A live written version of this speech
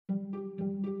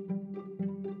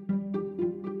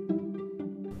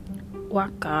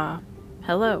Waka.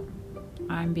 Hello,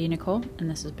 I'm B. Nicole,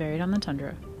 and this is Buried on the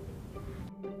Tundra.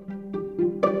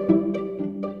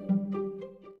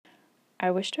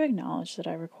 I wish to acknowledge that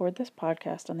I record this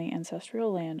podcast on the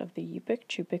ancestral land of the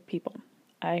Chevak people.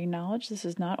 I acknowledge this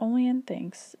is not only in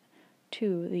thanks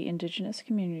to the indigenous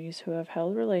communities who have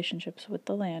held relationships with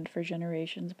the land for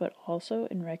generations, but also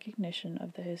in recognition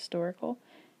of the historical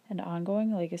and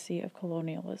ongoing legacy of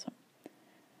colonialism.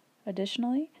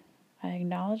 Additionally, I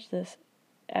acknowledge this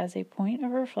as a point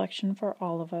of reflection for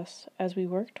all of us as we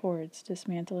work towards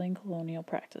dismantling colonial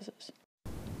practices.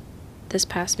 This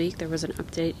past week, there was an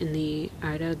update in the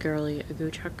Ida Gurley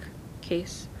Aguchuk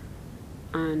case.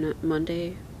 On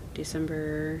Monday,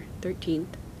 December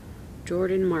 13th,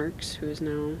 Jordan Marks, who is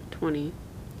now 20,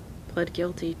 pled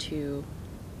guilty to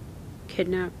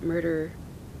kidnap, murder,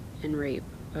 and rape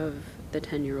of the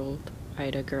 10-year-old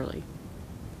Ida Gurley.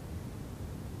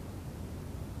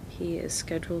 He is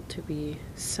scheduled to be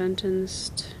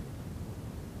sentenced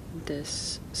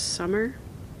this summer.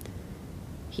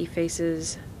 He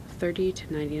faces 30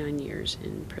 to 99 years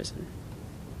in prison.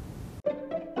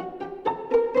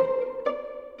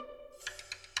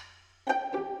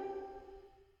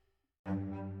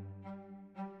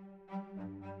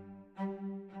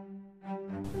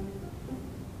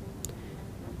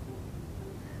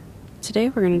 Today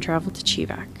we're going to travel to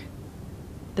Chevak.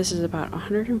 This is about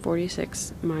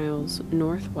 146 miles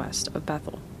northwest of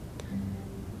Bethel.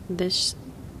 This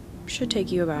should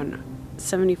take you about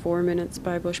 74 minutes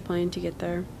by bush plane to get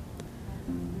there.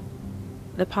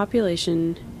 The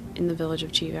population in the village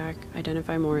of Chevak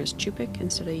identify more as Chupik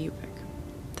instead of Yupik.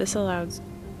 This allows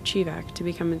Chevak to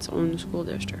become its own school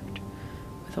district,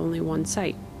 with only one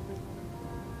site.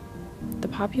 The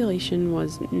population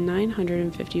was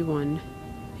 951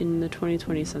 in the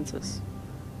 2020 census.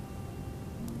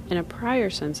 In a prior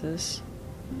census,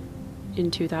 in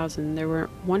 2000, there were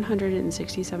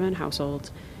 167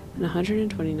 households and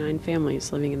 129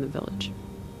 families living in the village.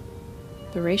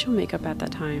 The racial makeup at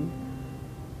that time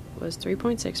was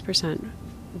 3.6%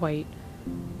 white,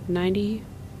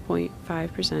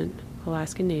 90.5%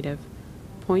 Alaskan Native,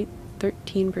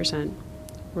 0.13%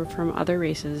 were from other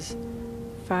races,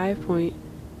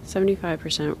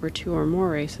 5.75% were two or more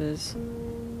races,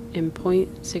 and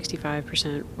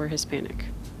 0.65% were Hispanic.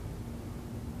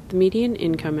 The median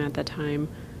income at that time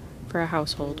for a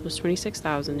household was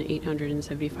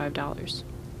 $26,875,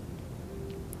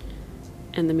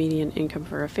 and the median income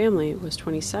for a family was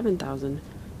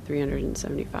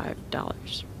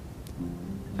 $27,375.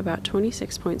 About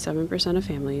 26.7% of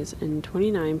families and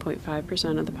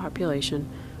 29.5% of the population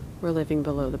were living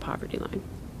below the poverty line.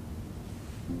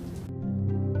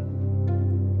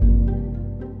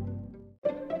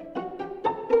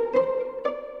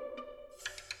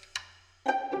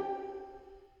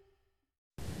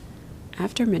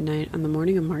 After midnight on the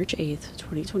morning of March 8th,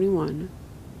 2021,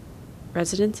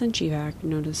 residents in Chevak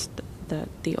noticed that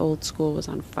the old school was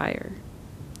on fire.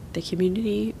 The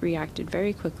community reacted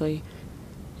very quickly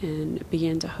and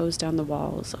began to hose down the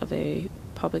walls of a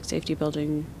public safety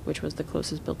building, which was the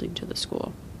closest building to the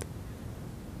school.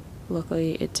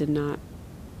 Luckily, it did not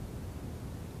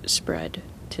spread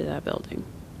to that building.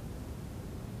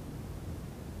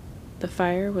 The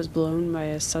fire was blown by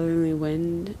a southerly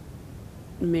wind,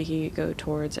 making it go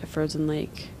towards a frozen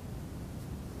lake.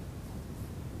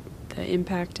 The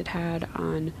impact it had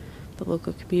on the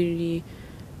local community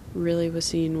really was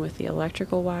seen with the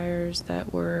electrical wires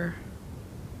that were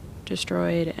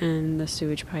destroyed and the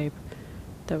sewage pipe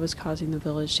that was causing the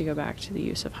village to go back to the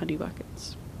use of honey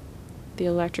buckets. The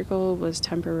electrical was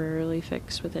temporarily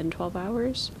fixed within 12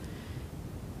 hours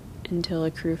until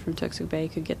a crew from Tuxuk Bay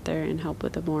could get there and help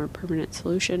with a more permanent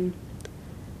solution.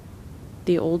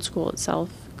 The old school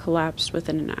itself collapsed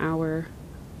within an hour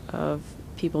of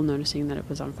people noticing that it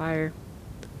was on fire.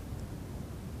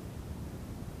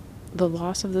 The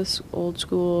loss of this old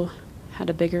school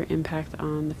had a bigger impact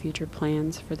on the future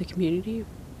plans for the community.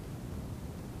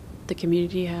 The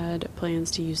community had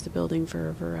plans to use the building for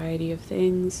a variety of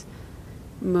things.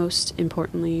 Most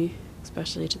importantly,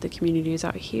 especially to the communities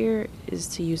out here, is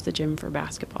to use the gym for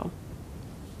basketball.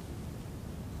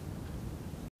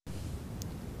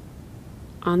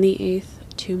 On the 8th,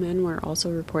 2 men were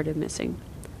also reported missing.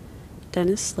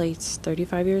 Dennis Slates,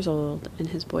 35 years old, and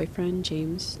his boyfriend,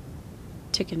 James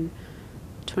Ticken,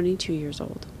 22 years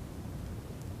old.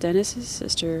 Dennis's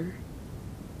sister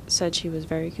said she was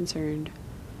very concerned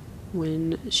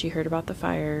when she heard about the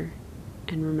fire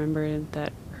and remembered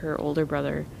that her older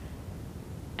brother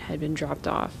had been dropped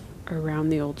off around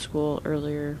the old school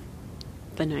earlier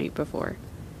the night before.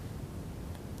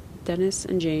 Dennis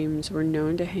and James were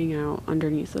known to hang out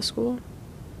underneath the school,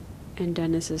 and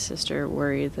Dennis's sister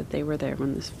worried that they were there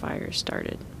when this fire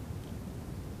started.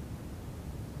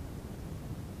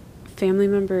 Family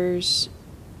members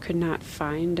could not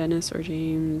find Dennis or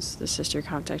James. The sister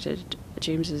contacted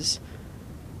James's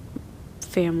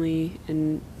family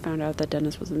and found out that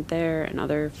Dennis wasn't there, and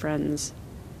other friends.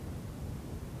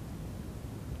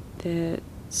 The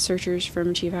searchers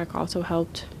from Chevak also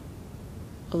helped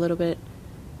a little bit,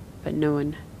 but no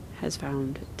one has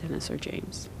found Dennis or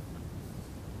James.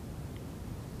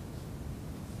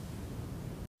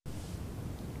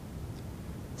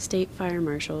 State fire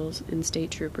marshals and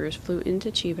state troopers flew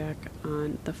into Chevak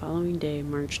on the following day,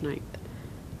 March 9th,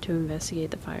 to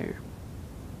investigate the fire.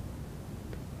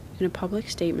 In a public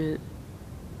statement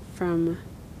from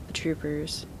the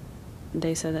troopers,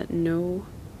 they said that no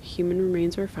human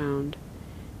remains were found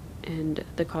and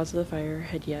the cause of the fire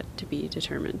had yet to be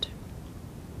determined.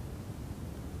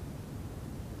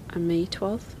 On May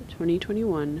 12th,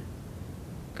 2021,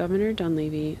 Governor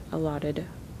Dunleavy allotted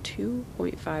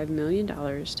 $2.5 million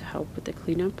to help with the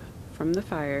cleanup from the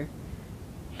fire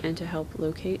and to help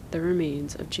locate the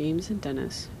remains of James and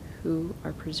Dennis, who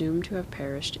are presumed to have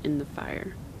perished in the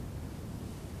fire.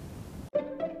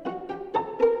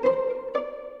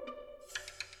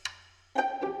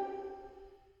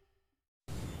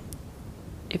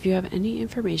 If you have any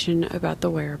information about the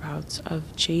whereabouts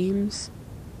of James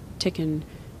Ticken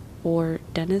or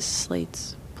Dennis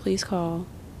Slates, please call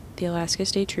the Alaska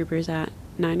State Troopers at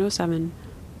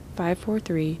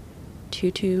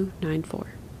 907-543-2294.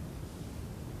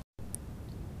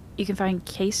 You can find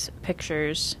case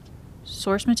pictures,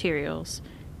 source materials,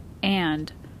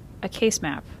 and a case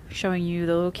map showing you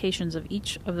the locations of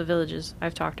each of the villages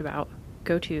I've talked about.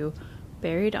 Go to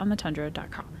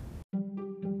buriedonthetundra.com.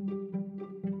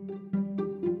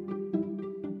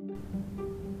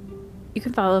 You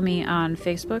can follow me on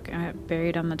Facebook at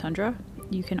Buried on the Tundra.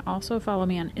 You can also follow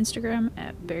me on Instagram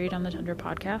at Buried on the Tundra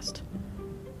Podcast.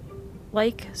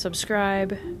 Like,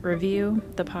 subscribe, review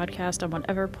the podcast on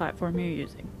whatever platform you're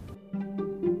using.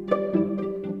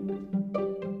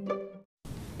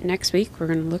 Next week, we're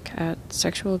going to look at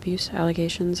sexual abuse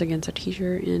allegations against a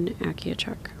teacher in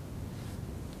Akiachuk.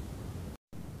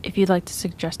 If you'd like to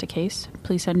suggest a case,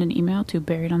 please send an email to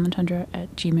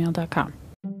buriedonthetundra@gmail.com.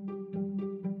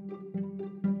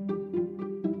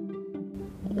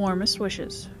 Warmest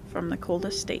wishes from the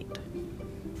coldest state.